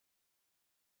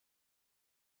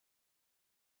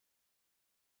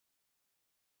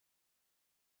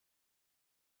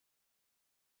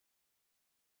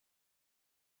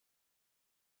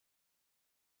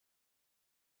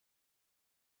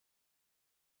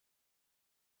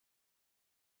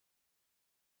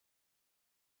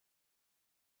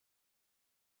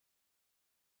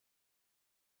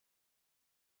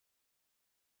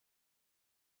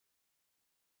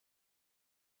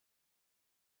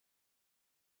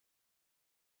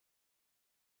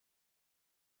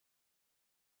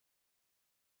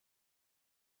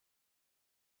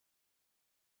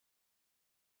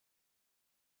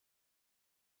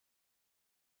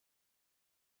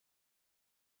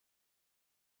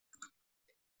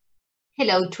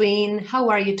Hello, twin. How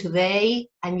are you today?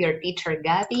 I'm your teacher,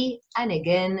 Gabby, and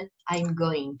again, I'm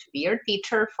going to be your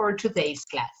teacher for today's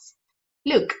class.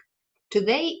 Look,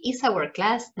 today is our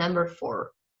class number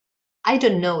 4. I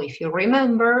don't know if you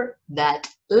remember that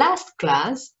last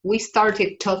class we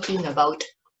started talking about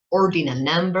ordinal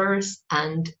numbers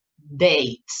and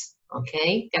dates,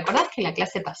 ¿ok? ¿Te acordás que en la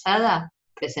clase pasada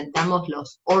presentamos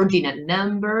los ordinal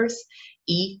numbers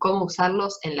y cómo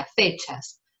usarlos en las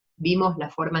fechas? Vimos la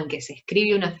forma en que se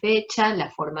escribe una fecha, la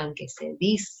forma en que se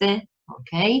dice,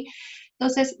 ¿ok?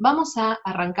 Entonces, vamos a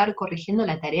arrancar corrigiendo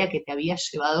la tarea que te había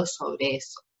llevado sobre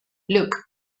eso. Look,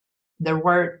 there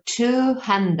were 2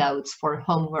 handouts for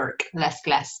homework last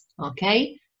class, ¿ok?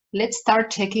 Let's start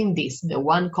checking this, the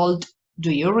one called, do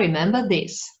you remember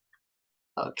this?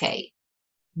 Okay,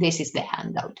 this is the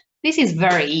handout. This is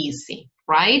very easy,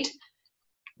 right?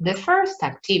 The first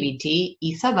activity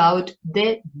is about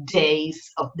the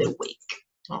days of the week,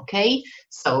 okay?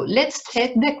 So let's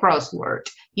check the crossword.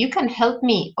 You can help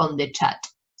me on the chat.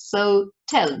 So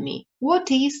tell me, what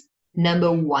is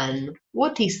number 1?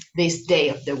 What is this day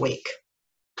of the week?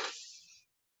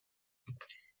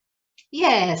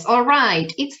 Yes, all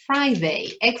right, it's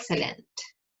Friday. Excellent.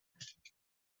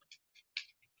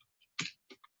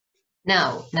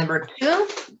 Now, number 2,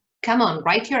 come on,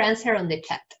 write your answer on the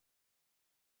chat.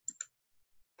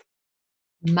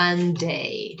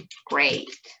 Monday, great.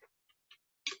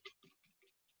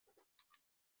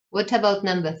 What about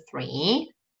number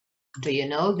 3? Do you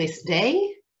know this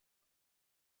day?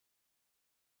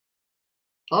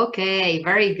 Okay,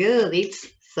 very good, it's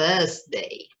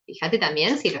Thursday. Fíjate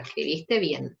también si lo escribiste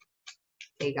bien.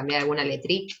 Hay que cambiar alguna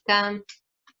letrita.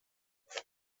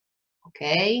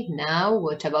 Okay, now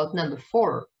what about number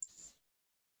 4?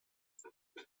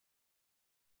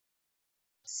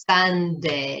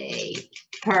 Sunday,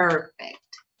 perfect,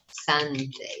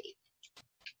 Sunday.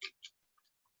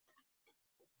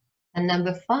 And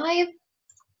number 5?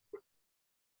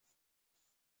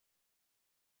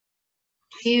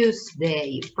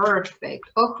 Tuesday, perfect.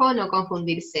 Ojo, no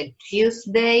confundirse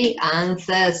Tuesday and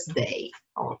Thursday,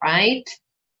 all right?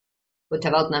 What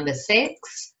about number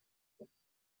 6?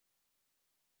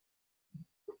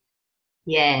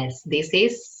 Yes, this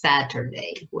is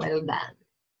Saturday, well done.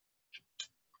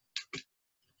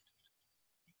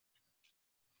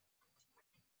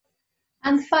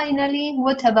 And finally,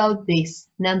 what about this,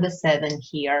 number 7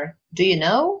 here? Do you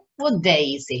know? What day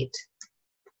is it?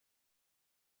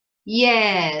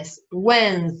 Yes,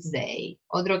 Wednesday.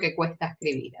 Otro que cuesta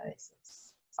escribir a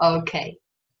veces. Okay.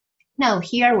 Now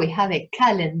here we have a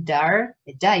calendar,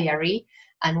 a diary,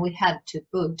 and we have to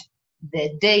put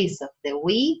the days of the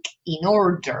week in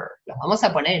order. Los vamos a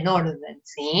poner en orden,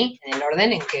 ¿sí? En el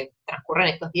orden en que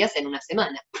transcurren estos días en una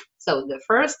semana. So the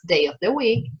first day of the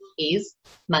week is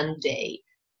Monday.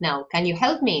 Now, can you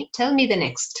help me? Tell me the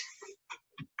next.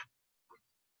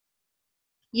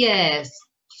 Yes,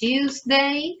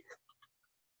 Tuesday.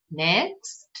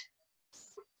 Next.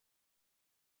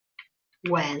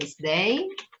 Wednesday.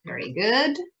 Very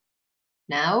good.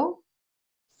 Now.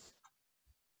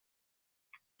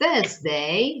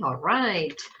 Thursday. All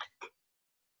right.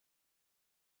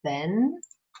 Then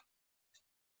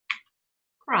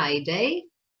Friday.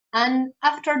 And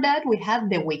after that, we have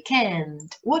the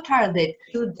weekend. What are the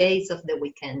 2 days of the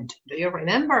weekend? Do you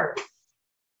remember?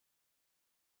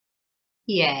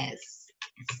 Yes,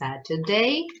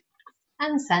 Saturday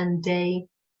and Sunday.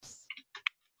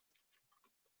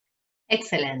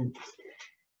 Excellent.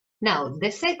 Now,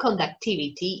 the second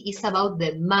activity is about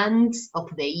the months of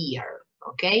the year.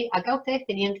 ¿Ok? Acá ustedes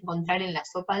tenían que encontrar en la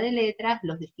sopa de letras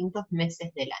los distintos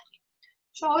meses del año.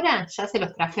 Yo ahora ya se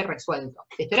los traje resueltos.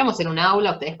 Si estuviéramos en un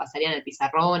aula, ustedes pasarían el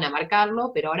pizarrón a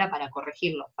marcarlo, pero ahora para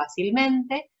corregirlo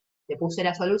fácilmente, te puse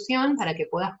la solución para que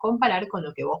puedas comparar con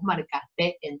lo que vos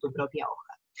marcaste en tu propia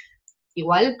hoja.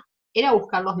 Igual era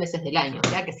buscar los meses del año, o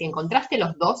sea que si encontraste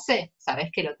los 12, sabés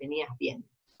que lo tenías bien.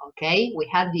 Okay, we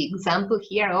have the example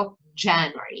here of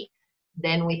January.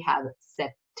 Then we have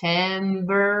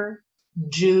September,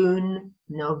 June,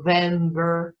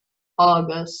 November,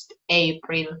 August,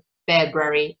 April,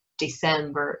 February,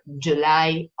 December,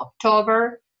 July,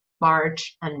 October,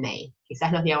 March, and May.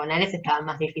 Quizás los diagonales estaban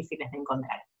más difíciles de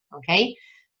encontrar. Okay,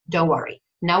 don't worry.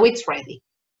 Now it's ready.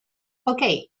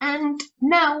 Okay, and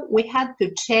now we have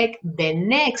to check the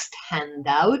next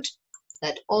handout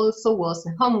that also was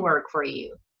homework for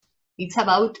you. It's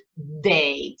about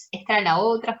dates. Esta era la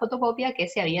otra fotocopia que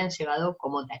se habían llevado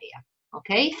como tarea.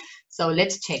 Okay, so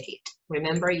let's check it.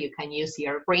 Remember, you can use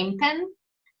your green pen.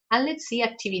 And let's see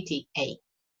activity A.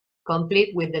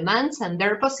 Complete with the months and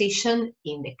their position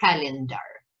in the calendar.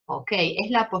 Okay, es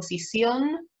la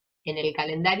posición en el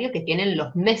calendario que tienen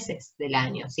los meses del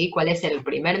año, ¿sí? ¿Cuál es el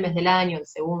primer mes del año, el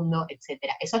segundo,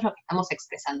 etcétera? Eso es lo que estamos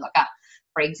expresando acá.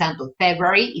 For example,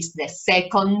 February is the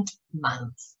second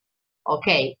month.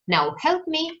 Okay, now help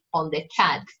me on the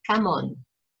chat. Come on.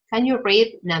 Can you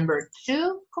read number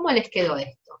 2? ¿Cómo les quedó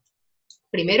esto?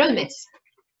 Primero el mes.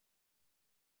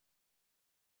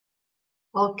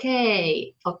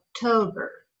 Okay,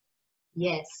 October.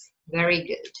 Yes, very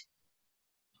good.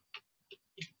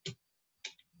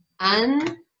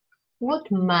 And what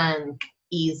month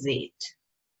is it?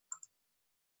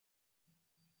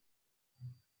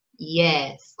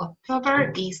 Yes,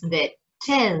 October is the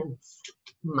 10th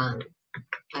month.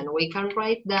 And we can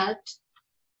write that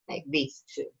like this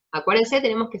too. Acuérdense,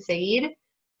 tenemos que seguir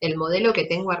el modelo que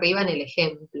tengo arriba en el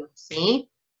ejemplo, ¿sí?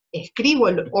 Escribo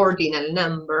el ordinal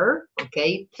number,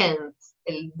 ok, 10th,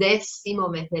 el 10º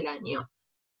mes del año,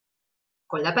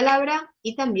 con la palabra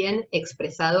y también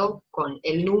expresado con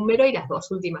el número y las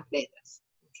dos últimas letras,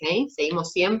 ok.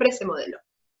 Seguimos siempre ese modelo.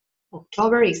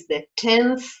 October is the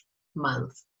 10th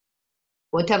month.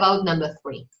 What about number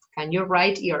 3? Can you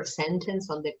write your sentence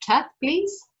on the chat,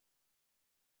 please?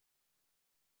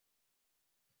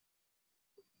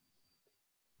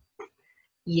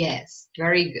 Yes,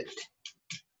 very good.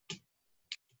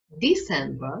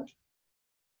 December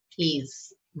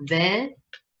is the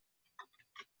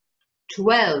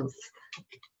 12th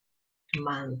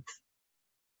month.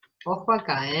 Ojo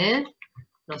acá, ¿eh?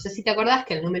 No sé si te acordás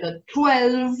que el número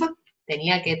 12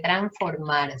 tenía que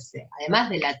transformarse. Además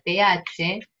de la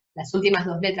TH, las últimas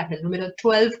dos letras del número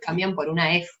 12 cambian por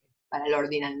una F para el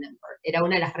ordinal number. Era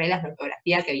una de las reglas de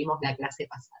ortografía que vimos la clase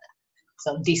pasada.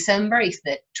 So December is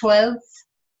the 12th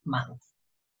month.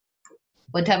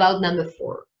 What about number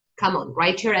 4? Come on,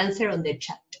 write your answer on the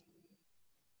chat.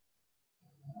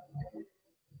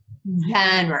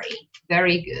 January,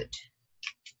 very good.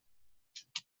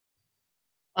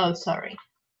 Oh, sorry.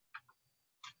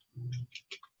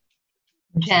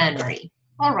 January,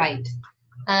 all right.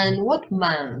 And what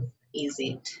month is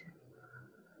it?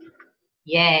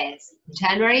 Yes,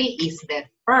 January is the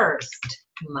 1st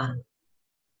month.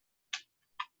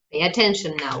 Pay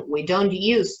attention now, we don't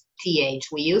use TH,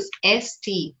 we use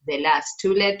ST, the last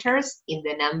two letters in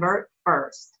the number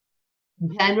first.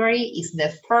 January is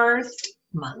the 1st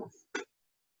month.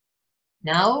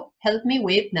 Now, help me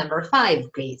with number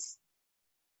 5, please.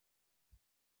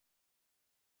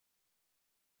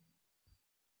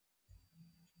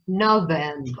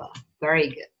 November, very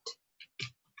good.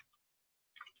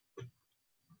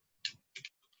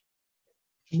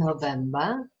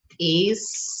 November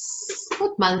is,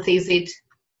 what month is it?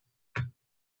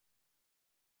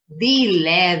 The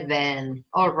 11th,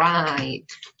 all right.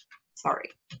 Sorry.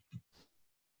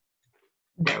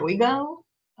 There we go.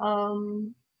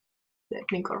 Let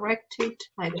me correct it.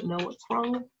 I don't know what's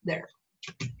wrong. There.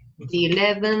 The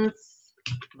 11th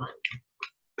month.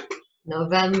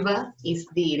 November is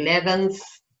the 11th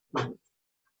month.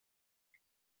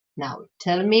 Now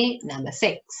tell me number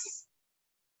 6.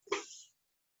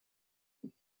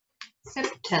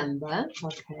 September,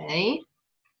 okay.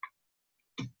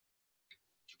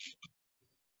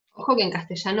 Ojo que en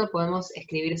castellano podemos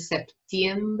escribir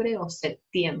septiembre o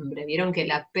septiembre. Vieron que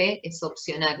la P es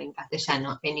opcional en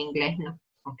castellano, en inglés no.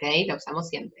 Ok, la usamos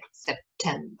siempre.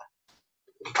 September.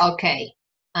 Okay,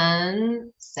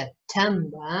 and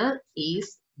September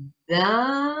is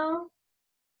the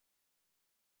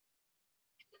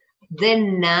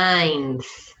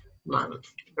 9th month.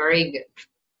 Very good.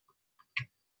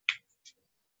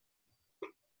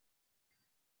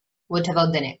 What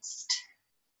about the next?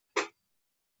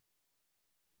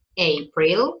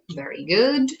 April, very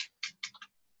good.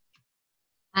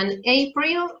 And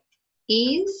April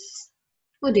is,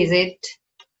 what is it?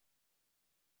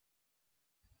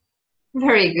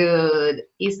 Very good.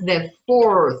 It's the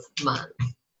 4th month.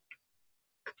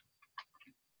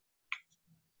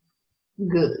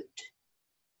 Good.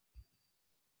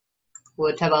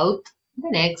 What about the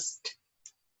next?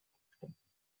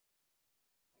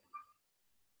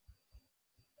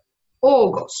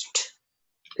 August.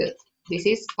 Good. This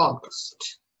is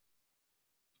August.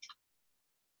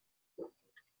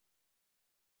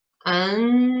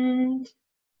 And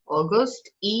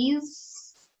August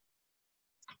is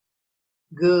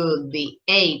good, the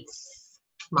 8th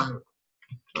month.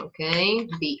 Okay,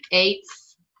 the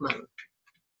 8th month.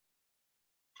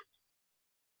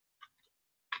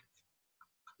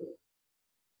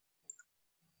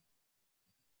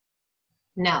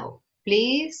 Now,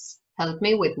 please help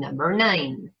me with number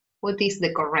 9. What is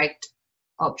the correct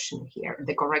option here,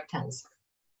 the correct answer?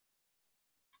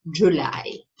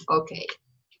 July, okay.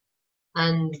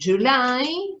 And July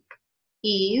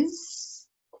is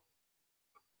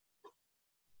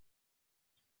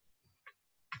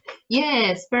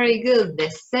Yes, very good. The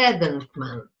 7th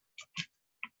month.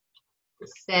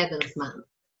 The 7th month.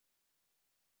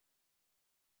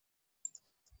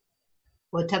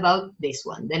 What about this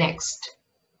one? The next.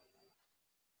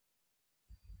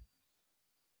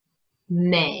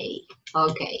 May.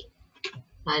 Okay.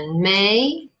 And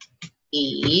May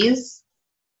is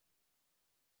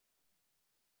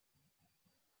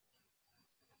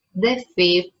the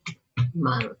 5th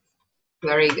month.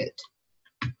 Very good.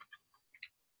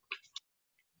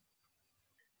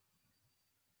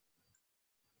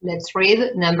 Let's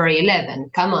read number 11.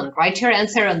 Come on, write your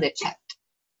answer on the chat.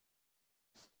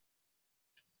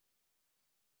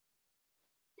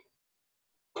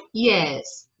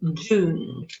 Yes,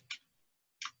 June.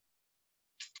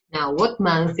 Now, what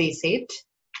month is it?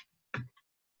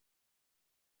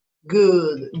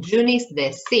 Good. June is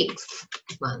the 6th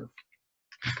month.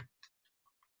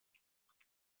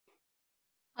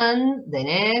 And the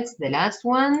next, the last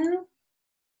one,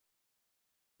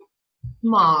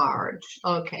 March.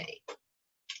 Okay.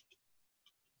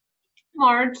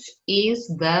 March is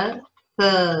the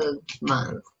 3rd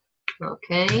month.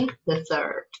 Okay, the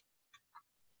 3rd.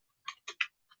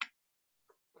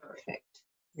 Perfect.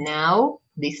 Now,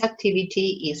 this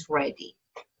activity is ready.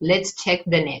 Let's check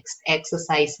the next,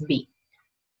 exercise B.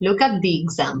 Look at the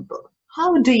example.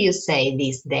 How do you say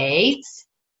these dates?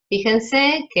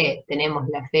 Fíjense que tenemos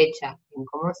la fecha en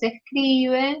cómo se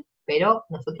escribe, pero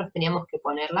nosotros teníamos que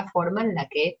poner la forma en la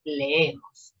que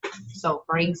leemos. So,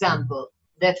 for example,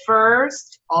 the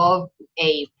 1st of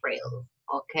April,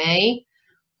 ¿ok?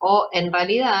 O en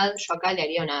realidad, yo acá le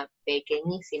haría una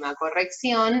pequeñísima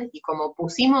corrección y como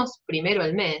pusimos primero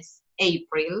el mes,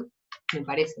 April, me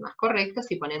parece más correcto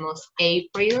si ponemos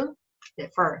April the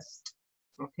 1st,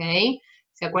 ¿ok?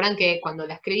 ¿Se acuerdan que cuando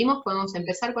la escribimos podemos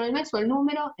empezar con el mes o el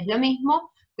número? Es lo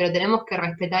mismo, pero tenemos que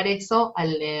respetar eso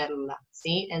al leerla,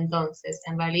 ¿sí? Entonces,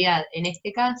 en realidad, en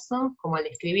este caso, como al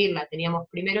escribirla teníamos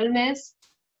primero el mes,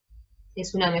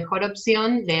 es una mejor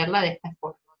opción leerla de esta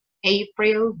forma.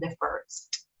 April the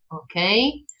 1st, ¿ok?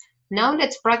 Now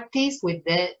let's practice with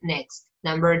the next,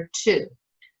 number 2.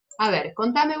 A ver,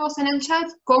 contame vos en el chat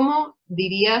cómo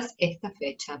dirías esta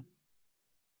fecha.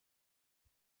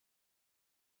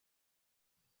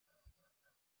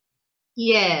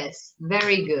 Yes,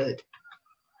 very good.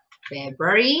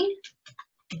 February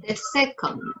the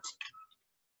 2nd.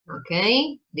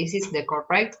 Okay, this is the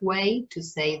correct way to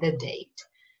say the date.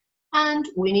 And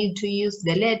we need to use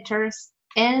the letters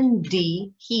N,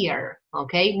 D here,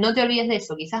 okay? No te olvides de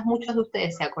eso. Quizás muchos de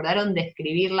ustedes se acordaron de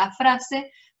escribir la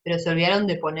frase, pero se olvidaron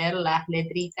de poner las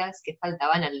letritas que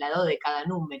faltaban al lado de cada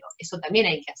número. Eso también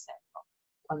hay que hacerlo.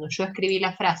 Cuando yo escribí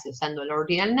la frase usando el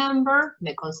ordinal number,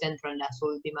 me concentro en las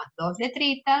últimas 2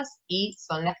 letritas y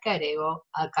son las que agrego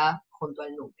acá junto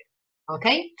al número. ¿Ok?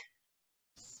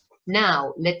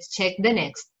 Now, let's check the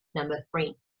next, number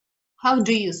 3. How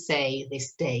do you say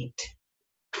this date?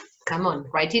 Come on,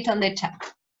 write it on the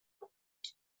chat.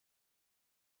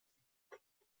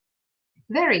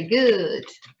 Very good.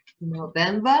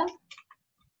 November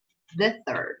the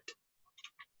 3rd.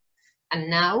 And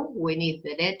now we need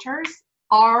the letters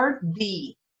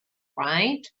RD,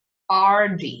 right?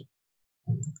 RD.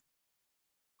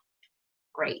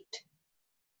 Great.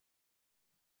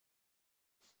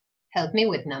 Help me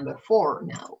with number 4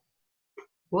 now.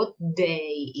 What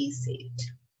day is it?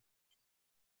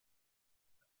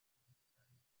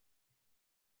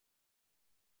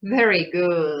 Very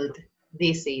good.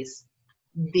 This is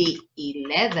the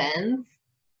 11th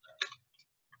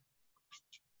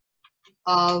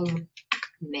of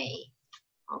May.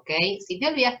 ¿Ok? Si te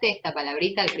olvidaste esta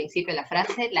palabrita al principio de la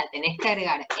frase, la tenés que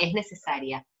agregar, es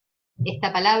necesaria.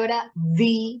 Esta palabra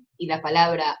the y la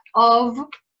palabra of,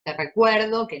 te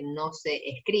recuerdo que no se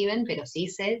escriben, pero sí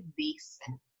se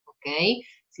dicen. ¿Ok?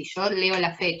 Si yo leo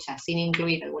la fecha sin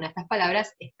incluir alguna de estas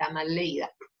palabras, está mal leída.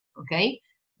 ¿Ok?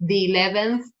 The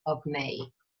 11th of May.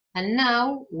 And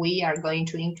now we are going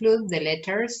to include the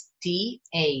letters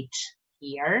TH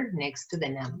here next to the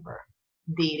number.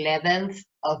 The 11th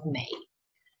of May.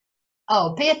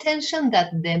 Oh, pay attention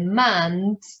that the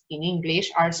months in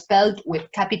English are spelled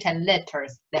with capital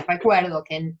letters. Les recuerdo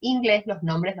que en inglés los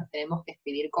nombres los tenemos que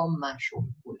escribir con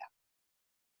mayúscula.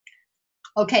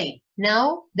 Okay,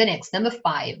 now the next, number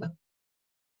 5.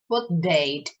 What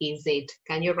date is it?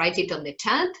 Can you write it on the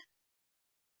chat?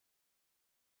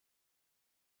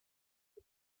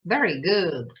 Very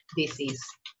good. This is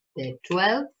the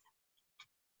 12th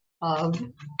of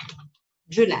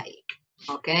July.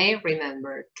 Okay,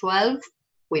 remember 12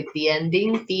 with the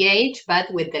ending TH,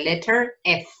 but with the letter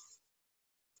F.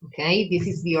 Okay, this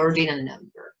is the ordinal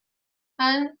number.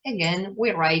 And again,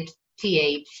 we write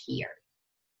TH here.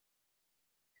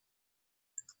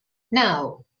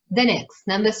 Now, the next,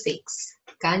 number 6.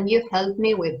 Can you help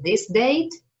me with this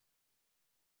date?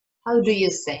 How do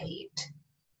you say it?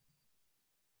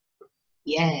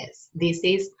 Yes, this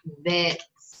is the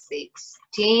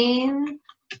 16th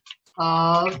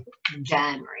of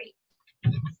January.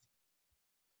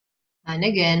 And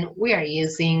again, we are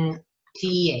using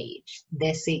TH,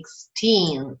 the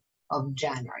 16th of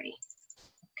January.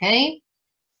 Okay?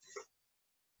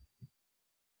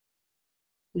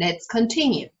 Let's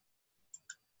continue.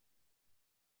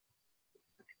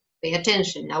 Pay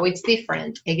attention, now it's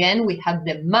different. Again, we have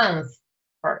the month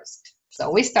first. So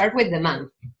we start with the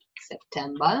month.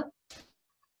 September.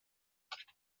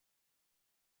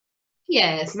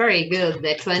 Yes, very good,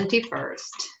 the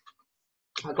 21st.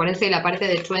 Acuérdense que la parte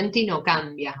de 20 no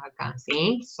cambia acá,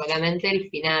 ¿sí? Solamente el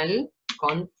final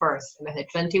con first. En vez de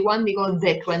 21 digo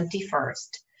the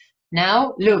 21st.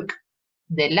 Now, look,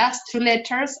 the last two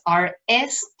letters are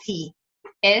ST.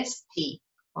 ST,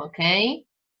 okay?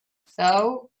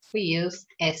 So, we use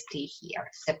ST here.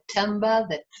 September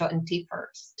the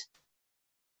 21st.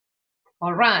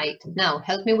 All right, now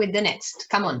help me with the next.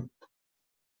 Come on.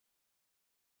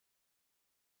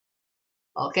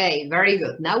 Okay, very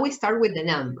good. Now we start with the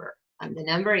number. And the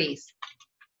number is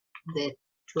the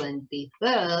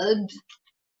 23rd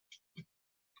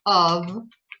of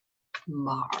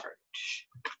March.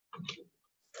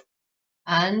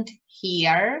 And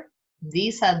here,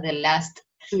 these are the last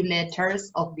two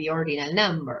letters of the ordinal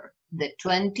number, the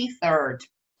 23rd.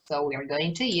 So we are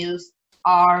going to use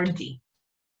RD.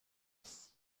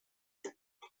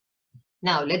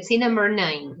 Now, let's see number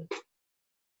 9.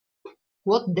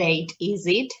 What date is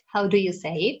it? How do you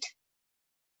say it?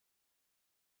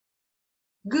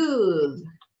 Good.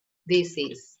 This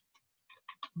is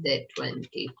the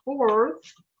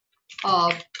 24th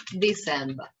of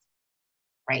December.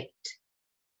 Great.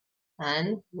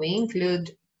 And we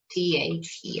include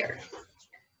TH here.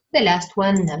 The last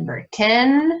one, number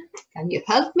 10. Can you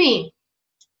help me?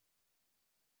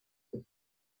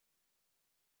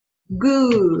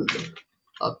 Good.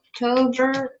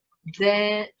 October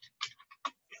the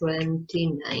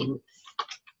 29th.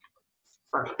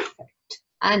 Perfect.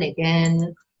 And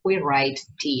again, we write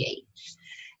TH.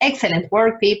 Excellent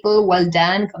work, people. Well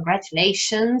done.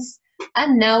 Congratulations.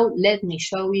 And now let me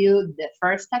show you the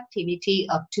first activity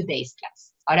of today's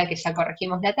class. Ahora que ya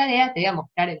corregimos la tarea, te voy a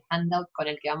mostrar el handout con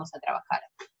el que vamos a trabajar.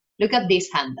 Look at this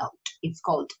handout. It's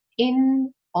called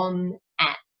In, On,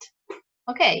 At.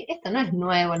 Ok, esto no es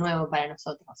nuevo para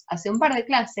nosotros. Hace un par de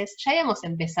clases ya habíamos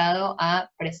empezado a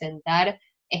presentar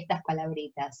estas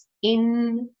palabritas.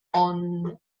 In,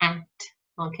 on, at.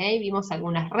 Ok, vimos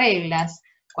algunas reglas.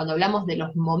 Cuando hablamos de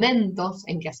los momentos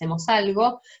en que hacemos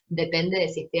algo, depende de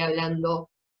si estoy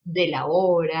hablando de la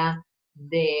hora,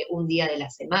 de un día de la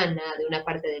semana, de una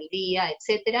parte del día,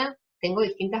 etc. Tengo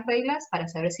distintas reglas para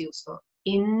saber si uso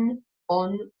in,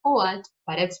 on o at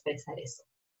para expresar eso.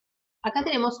 Acá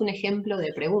tenemos un ejemplo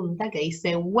de pregunta que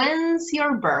dice, when's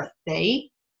your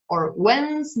birthday? Or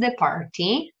when's the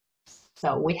party?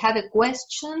 So we have a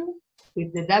question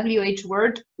with the WH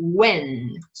word when.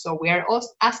 So we are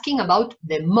asking about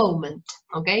the moment,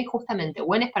 ¿ok? Justamente,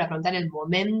 when es para preguntar el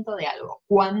momento de algo,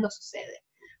 cuándo sucede,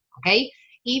 ¿ok?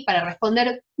 Y para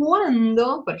responder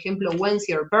cuándo, por ejemplo, when's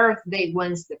your birthday,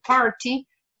 when's the party,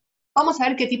 vamos a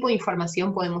ver qué tipo de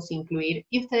información podemos incluir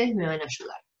y ustedes me van a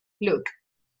ayudar. Look,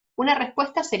 una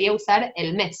respuesta sería usar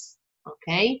el mes,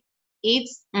 ¿ok?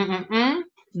 It's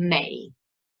May.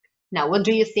 Now, what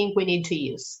do you think we need to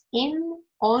use? In,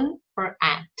 on, or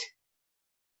at?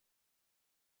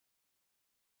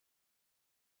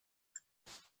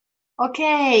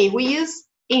 Okay, we use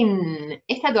in.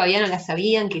 Esta todavía no la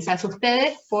sabían quizás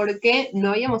ustedes porque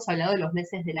no habíamos hablado de los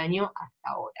meses del año hasta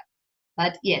ahora.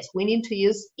 But yes, we need to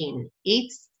use in.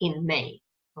 It's in May.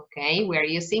 Okay, we are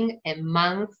using a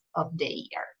month of the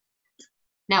year.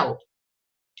 Now,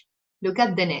 look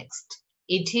at the next.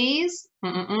 It is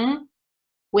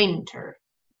winter.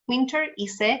 Winter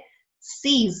is a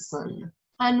season.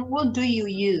 And what do you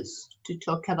use to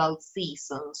talk about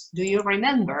seasons? Do you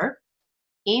remember?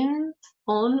 In,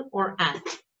 on, or at?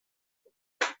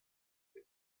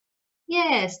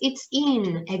 Yes, it's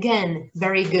in. Again,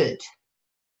 very good.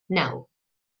 Now,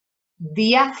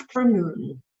 the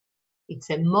afternoon. It's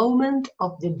a moment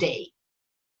of the day.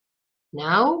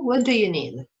 Now, what do you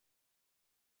need?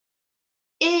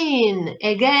 In,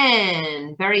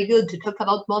 again, very good. To talk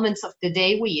about moments of the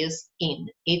day, we use in.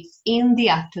 It's in the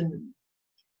afternoon.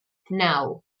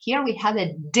 Now, here we have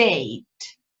a date,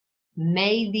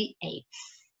 May the 8th.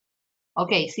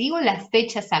 Ok, si digo la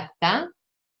fecha exacta,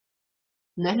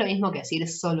 no es lo mismo que decir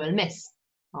solo el mes.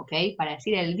 Ok, para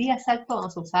decir el día exacto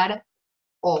vamos a usar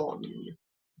on.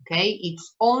 Okay,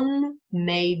 it's on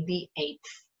May the 8th.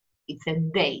 It's a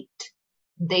date.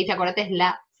 Date, acuérdate, es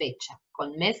la fecha,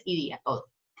 con mes y día, todo.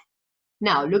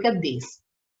 Now, look at this.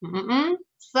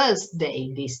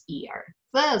 Thursday this year.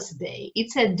 Thursday,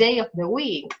 it's a day of the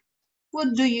week.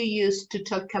 What do you use to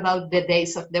talk about the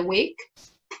days of the week?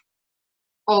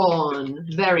 On,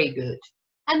 very good.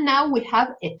 And now we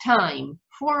have a time,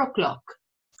 4 o'clock.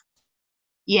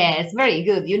 Yes, very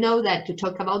good. You know that to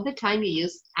talk about the time you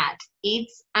use at.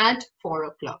 It's at 4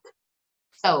 o'clock.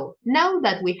 So now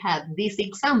that we have these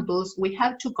examples, we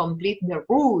have to complete the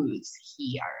rules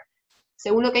here.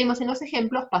 Según lo que vimos en los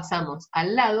ejemplos, pasamos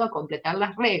al lado a completar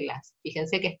las reglas.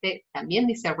 Fíjense que este también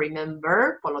dice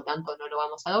remember, por lo tanto no lo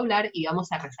vamos a doblar y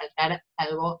vamos a resaltar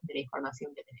algo de la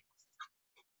información que tenemos.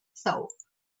 So,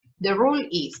 the rule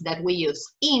is that we use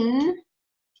in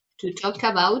to talk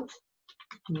about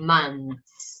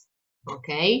months.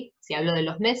 Okay? Si hablo de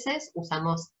los meses,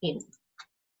 usamos in.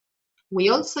 We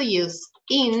also use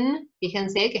in,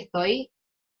 fíjense que estoy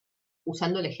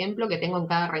usando el ejemplo que tengo en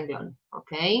cada renglón.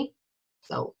 Okay?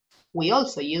 So, we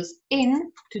also use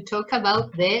in to talk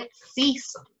about the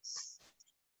seasons.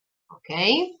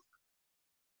 Okay?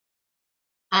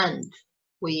 And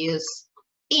we use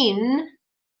in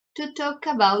to talk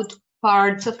about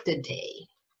parts of the day.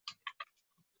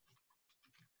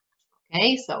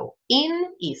 Okay, so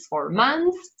in is for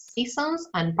months, seasons,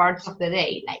 and parts of the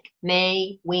day, like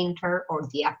May, winter, or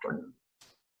the afternoon.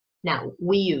 Now,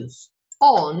 we use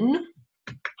on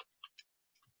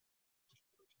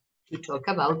to talk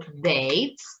about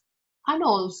dates, and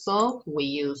also we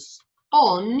use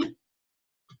on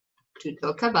to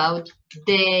talk about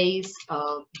days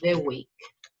of the week.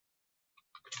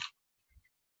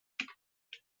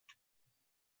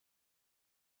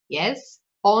 Yes,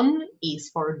 on is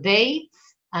for dates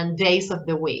and days of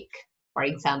the week. For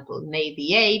example, May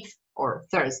the 8th or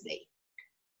Thursday.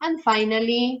 And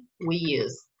finally, we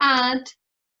use at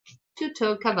to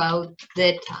talk about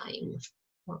the time.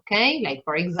 Okay, like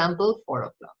for example, 4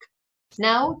 o'clock.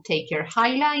 Now, take your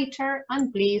highlighter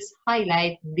and please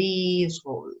highlight these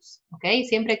rules. Okay,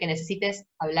 siempre que necesites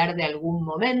hablar de algún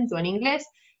momento en inglés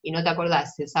y no te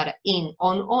acordás de usar in,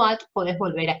 on o at, podés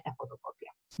volver a esta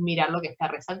fotocopia. Mirar lo que está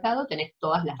resaltado, tenés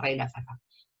todas las reglas acá.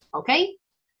 Okay?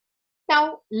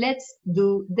 Now, let's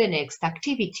do the next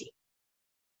activity.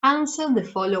 Answer the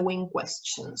following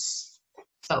questions.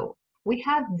 So, we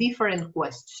have different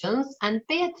questions and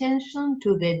pay attention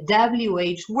to the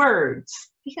WH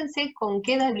words. Fíjense con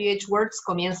qué WH words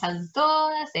comienzan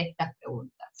todas estas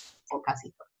preguntas, o casi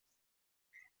todas.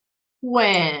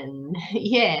 When,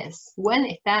 yes, when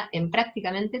está en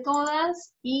prácticamente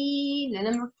todas y la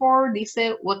number 4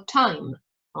 dice what time,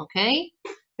 ¿ok?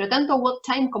 Pero tanto what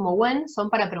time como when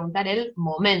son para preguntar el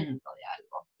momento de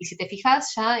algo. Y si te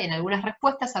fijas ya en algunas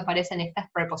respuestas aparecen estas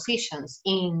prepositions,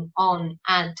 in, on,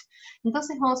 at.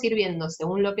 Entonces vamos a ir viendo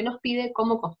según lo que nos pide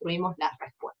cómo construimos las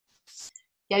respuestas.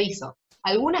 Te aviso,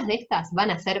 algunas de estas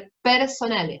van a ser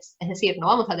personales, es decir, no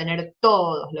vamos a tener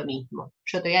todos lo mismo.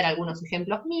 Yo te voy a dar algunos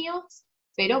ejemplos míos,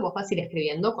 pero vos vas a ir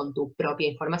escribiendo con tu propia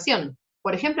información.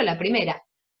 Por ejemplo, la primera,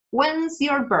 when's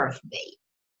your birthday?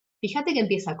 Fíjate que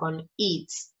empieza con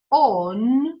it's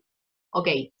on. Ok,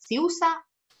 si usa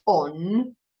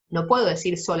on, no puedo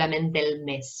decir solamente el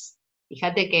mes.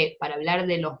 Fíjate que para hablar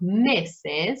de los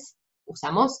meses,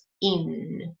 usamos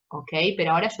in, ok,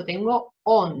 pero ahora yo tengo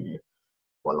on.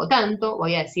 Por lo tanto,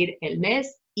 voy a decir el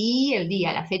mes y el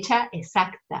día, la fecha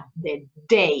exacta, the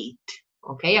date.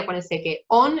 Ok, acuérdense que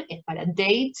on es para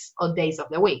dates o days of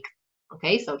the week.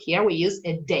 Ok, so here we use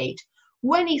a date.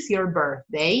 When is your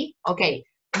birthday? Ok,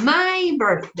 my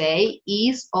birthday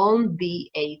is on the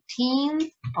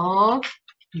 18th of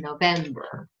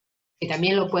November. Que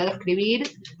también lo puedo escribir,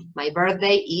 my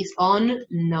birthday is on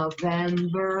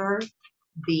November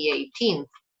the 18th.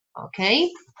 Ok,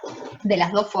 de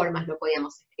las dos formas lo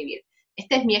podíamos escribir.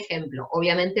 Este es mi ejemplo.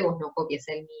 Obviamente vos no copies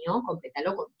el mío,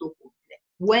 complétalo con tu cumple.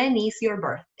 When is your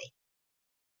birthday?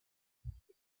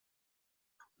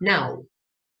 Now,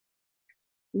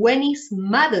 when is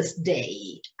Mother's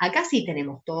Day? Acá sí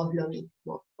tenemos todos lo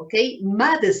mismo, ¿ok?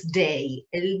 Mother's Day,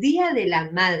 el día de la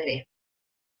madre.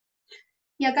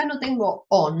 Y acá no tengo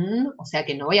on, o sea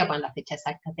que no voy a poner la fecha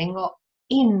exacta, tengo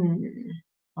in,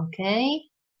 ¿ok?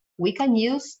 We can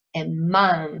use a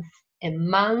month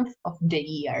of the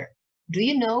year. Do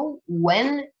you know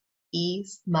when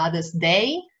is Mother's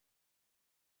Day?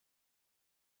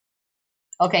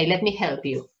 Okay, let me help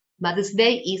you. Mother's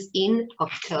Day is in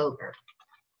October.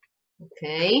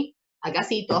 Okay, acá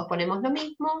sí todos ponemos lo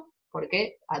mismo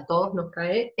porque a todos nos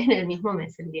cae en el mismo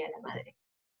mes el Día de la Madre.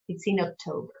 It's in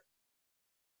October.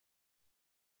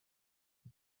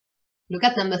 Look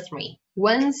at number 3.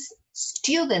 When's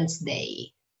Students'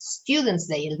 Day? Students'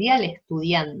 Day, el día del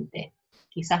estudiante.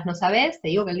 Quizás no sabes, te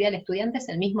digo que el día del estudiante es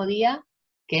el mismo día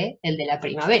que el de la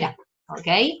primavera, ¿ok?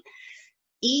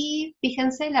 Y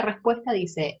fíjense, la respuesta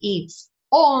dice, it's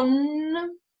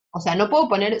on, o sea, no puedo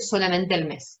poner solamente el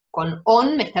mes. Con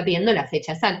on me está pidiendo la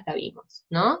fecha exacta, vimos,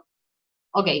 ¿no?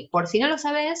 Ok, por si no lo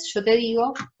sabes, yo te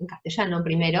digo, en castellano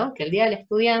primero, que el día del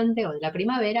estudiante o de la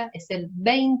primavera es el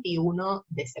 21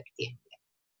 de septiembre,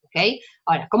 ¿ok?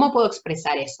 Ahora, ¿cómo puedo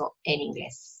expresar eso en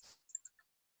inglés?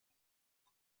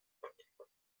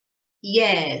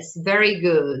 Yes, very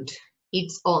good.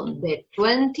 It's on the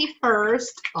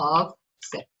 21st of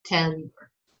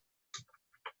September.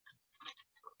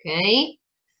 ¿Ok?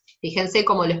 Fíjense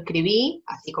cómo lo escribí,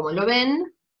 así como lo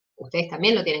ven. Ustedes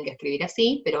también lo tienen que escribir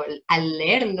así, pero al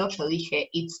leerlo yo dije,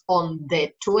 it's on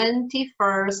the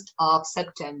 21st of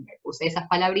September. Usé esas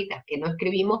palabritas que no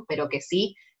escribimos, pero que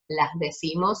sí las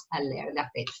decimos al leer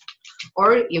la fecha.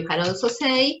 Or you can also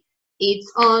say,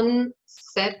 it's on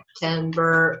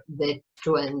September the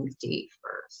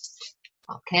 21st.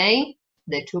 Okay?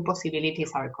 The two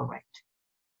possibilities are correct.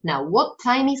 Now, what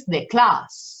time is the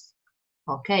class?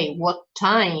 Okay, what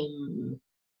time?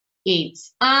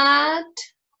 It's at,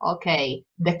 okay,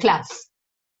 the class.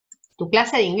 Tu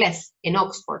clase de inglés en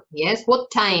Oxford, yes? What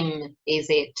time is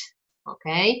it?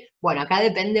 Okay. Bueno, acá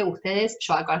depende de ustedes.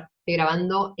 Yo acá estoy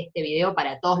grabando este video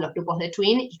para todos los grupos de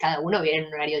Tween y cada uno viene en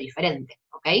un horario diferente,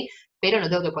 ¿ok? Pero no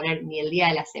tengo que poner ni el día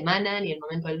de la semana ni el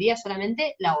momento del día,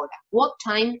 solamente la hora. What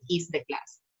time is the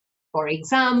class? For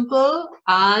example,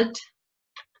 at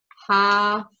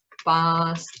 3:30.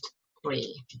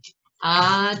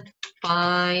 At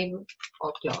 5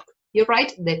 o'clock. You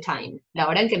write the time, la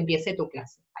hora en que empiece tu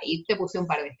clase. Ahí te puse un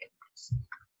par de ejemplos.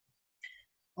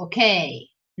 Okay,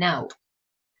 now,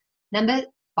 number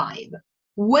 5.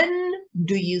 When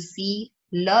do you see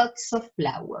lots of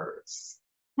flowers?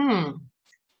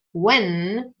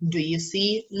 When do you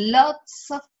see lots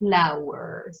of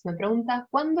flowers? Me pregunta,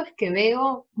 ¿cuándo es que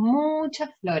veo muchas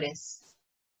flores?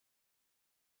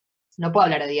 No puedo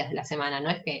hablar de días de la semana, no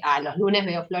es que, los lunes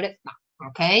veo flores, no,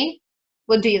 ¿ok?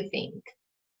 What do you think?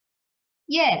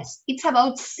 Yes, it's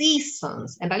about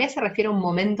seasons. En realidad se refiere a un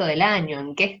momento del año,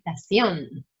 en qué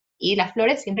estación. Y las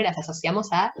flores siempre las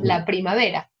asociamos a la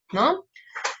primavera, ¿no?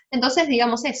 Entonces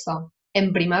digamos eso,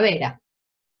 en primavera.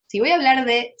 Si voy a hablar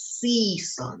de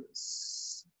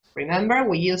seasons, remember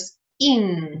we use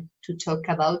in to talk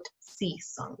about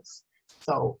seasons.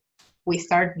 So we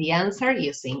start the answer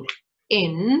using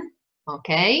in,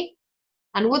 okay?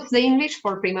 And what's the English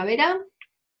for primavera?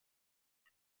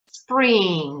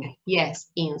 Spring.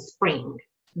 Yes, in spring.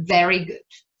 Very good.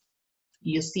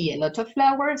 You see a lot of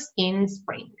flowers in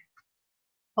spring.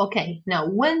 Okay, now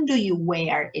when do you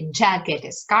wear a jacket,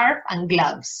 a scarf, and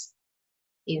gloves?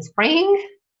 In spring?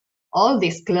 All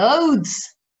these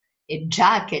clothes. A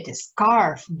jacket, a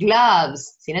scarf,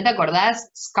 gloves. Si no te acordás,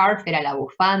 scarf era la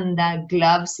bufanda,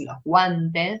 gloves los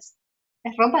guantes.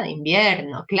 Es ropa de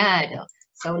invierno, claro.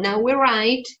 So now we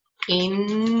write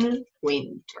in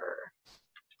winter.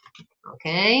 ¿Ok?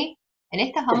 En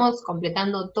estas vamos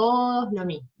completando todos lo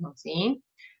mismo, ¿sí?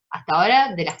 Hasta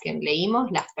ahora, de las que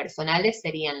leímos, las personales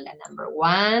serían la number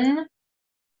 1,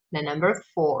 la number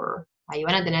 4. Ahí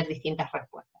van a tener distintas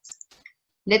respuestas.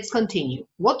 Let's continue.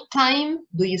 What time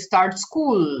do you start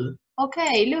school?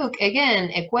 Okay, look,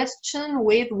 again, a question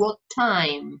with what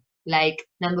time, like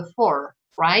number 4,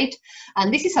 right?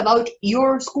 And this is about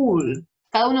your school.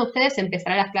 Cada uno de ustedes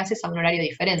empezará las clases a un horario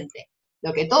diferente.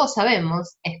 Lo que todos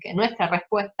sabemos es que nuestra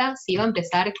respuesta sí va a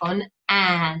empezar con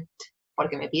at,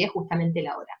 porque me pide justamente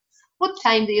la hora. What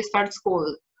time do you start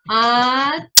school?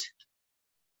 At,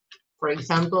 for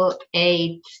example,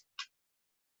 8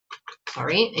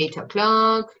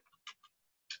 o'clock,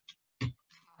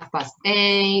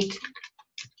 8:30.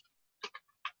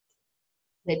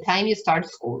 The time you start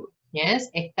school.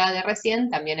 Yes, esta de recién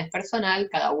también es personal,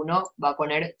 cada uno va a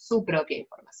poner su propia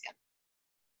información.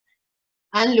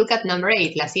 And look at number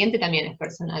 8, la siguiente también es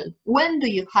personal. When do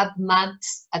you have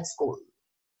maths at school?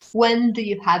 When do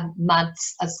you have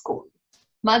maths at school?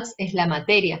 Maths es la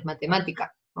materia, es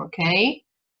matemática, ¿ok?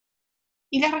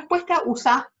 Y la respuesta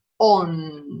usa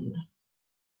on.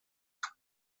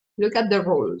 Look at the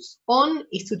rules. On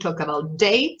is to talk about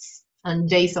dates and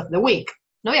days of the week.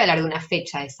 No voy a hablar de una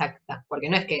fecha exacta, porque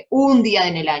no es que un día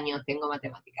en el año tengo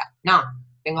matemática. No,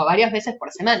 tengo varias veces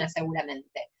por semana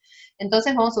seguramente.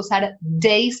 Entonces vamos a usar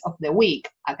days of the week,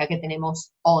 acá que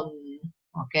tenemos on,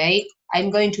 ¿ok? I'm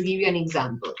going to give you an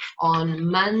example. On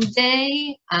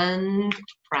Monday and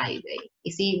Friday.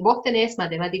 Y si vos tenés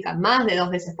matemática más de 2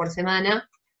 veces por semana,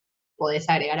 podés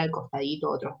agregar al costadito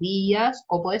otros días,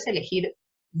 o podés elegir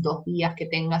 2 días que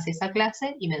tengas esa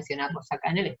clase y mencionarlos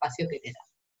acá en el espacio que te da.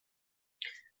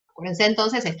 Acuérdense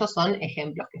entonces, estos son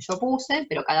ejemplos que yo puse,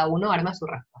 pero cada uno arma su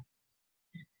respuesta.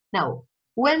 Now,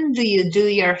 when do you do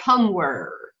your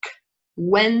homework?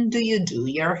 When do you do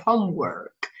your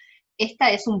homework?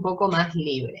 Esta es un poco más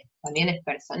libre, también es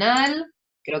personal,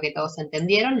 creo que todos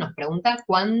entendieron, nos pregunta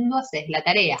cuándo haces la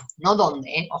tarea, no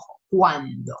dónde, ojo,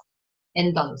 cuándo.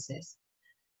 Entonces,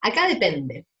 acá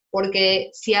depende, porque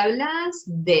si hablas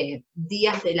de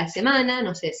días de la semana,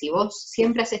 no sé, si vos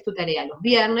siempre haces tu tarea los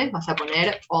viernes, vas a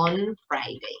poner on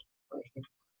Friday, por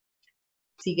ejemplo.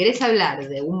 Si querés hablar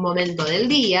de un momento del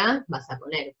día, vas a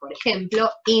poner, por ejemplo,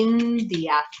 in the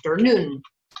afternoon.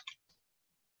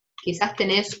 Quizás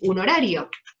tenés un horario,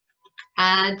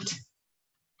 at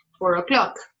 4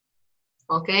 o'clock,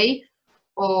 ¿ok?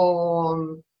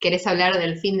 O querés hablar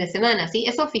del fin de semana, ¿sí?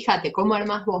 Eso fíjate, cómo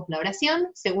armás vos la oración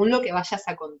según lo que vayas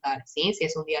a contar, ¿sí? Si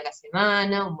es un día a la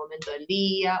semana, un momento del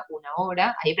día, una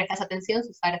hora, ahí prestas atención,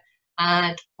 usar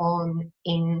at, on,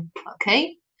 in,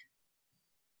 ¿ok?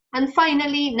 And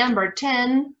finally, number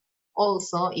 10,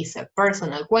 also is a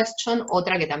personal question,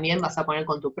 otra que también vas a poner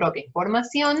con tu propia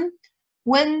información.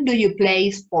 When do you play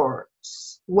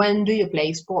sports? When do you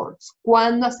play sports?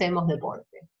 ¿Cuándo hacemos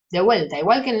deporte? De vuelta,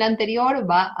 igual que en la anterior,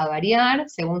 va a variar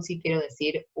según si quiero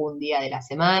decir un día de la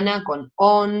semana, con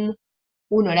on,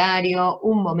 un horario,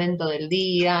 un momento del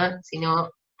día,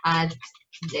 sino at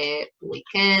the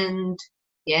weekend,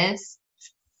 yes.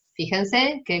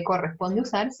 Fíjense qué corresponde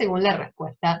usar según la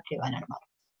respuesta que van a armar.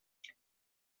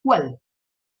 Well,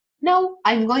 now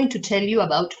I'm going to tell you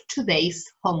about today's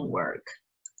homework.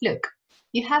 Look,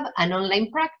 you have an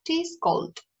online practice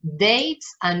called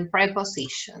Dates and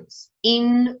Prepositions,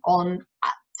 in, on,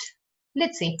 at.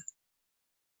 Let's see.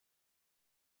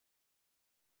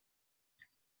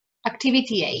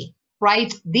 Activity A.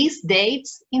 Write these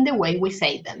dates in the way we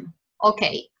say them. Ok,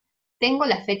 tengo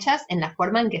las fechas en la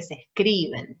forma en que se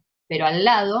escriben, pero al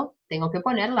lado tengo que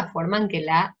poner la forma en que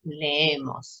la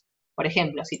leemos. Por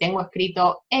ejemplo, si tengo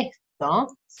escrito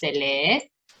esto, se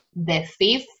lee the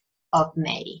 5th of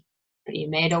May.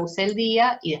 Primero usé el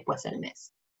día y después el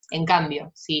mes. En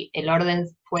cambio, si el orden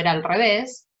fuera al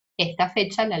revés, esta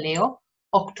fecha la leo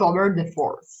October the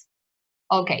 4th.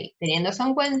 Ok, teniendo eso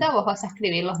en cuenta, vos vas a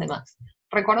escribir los demás.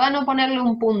 Recordá no ponerle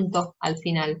un punto al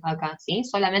final acá, ¿sí?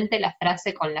 Solamente la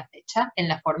frase con la fecha en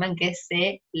la forma en que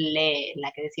se lee,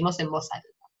 la que decimos en voz alta.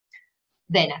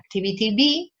 Then, activity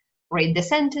B, read the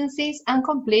sentences and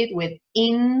complete with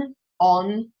in,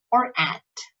 on, or at.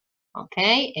 ¿Ok?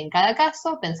 En cada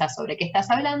caso, pensá sobre qué estás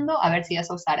hablando, a ver si vas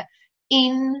a usar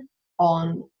in,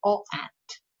 on o at.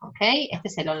 ¿Ok? Este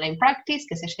es el online practice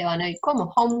que se llevan hoy como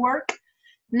homework.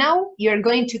 Now you're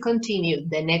going to continue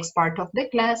the next part of the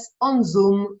class on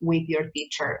Zoom with your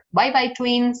teacher. Bye bye,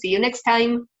 tween. See you next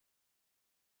time.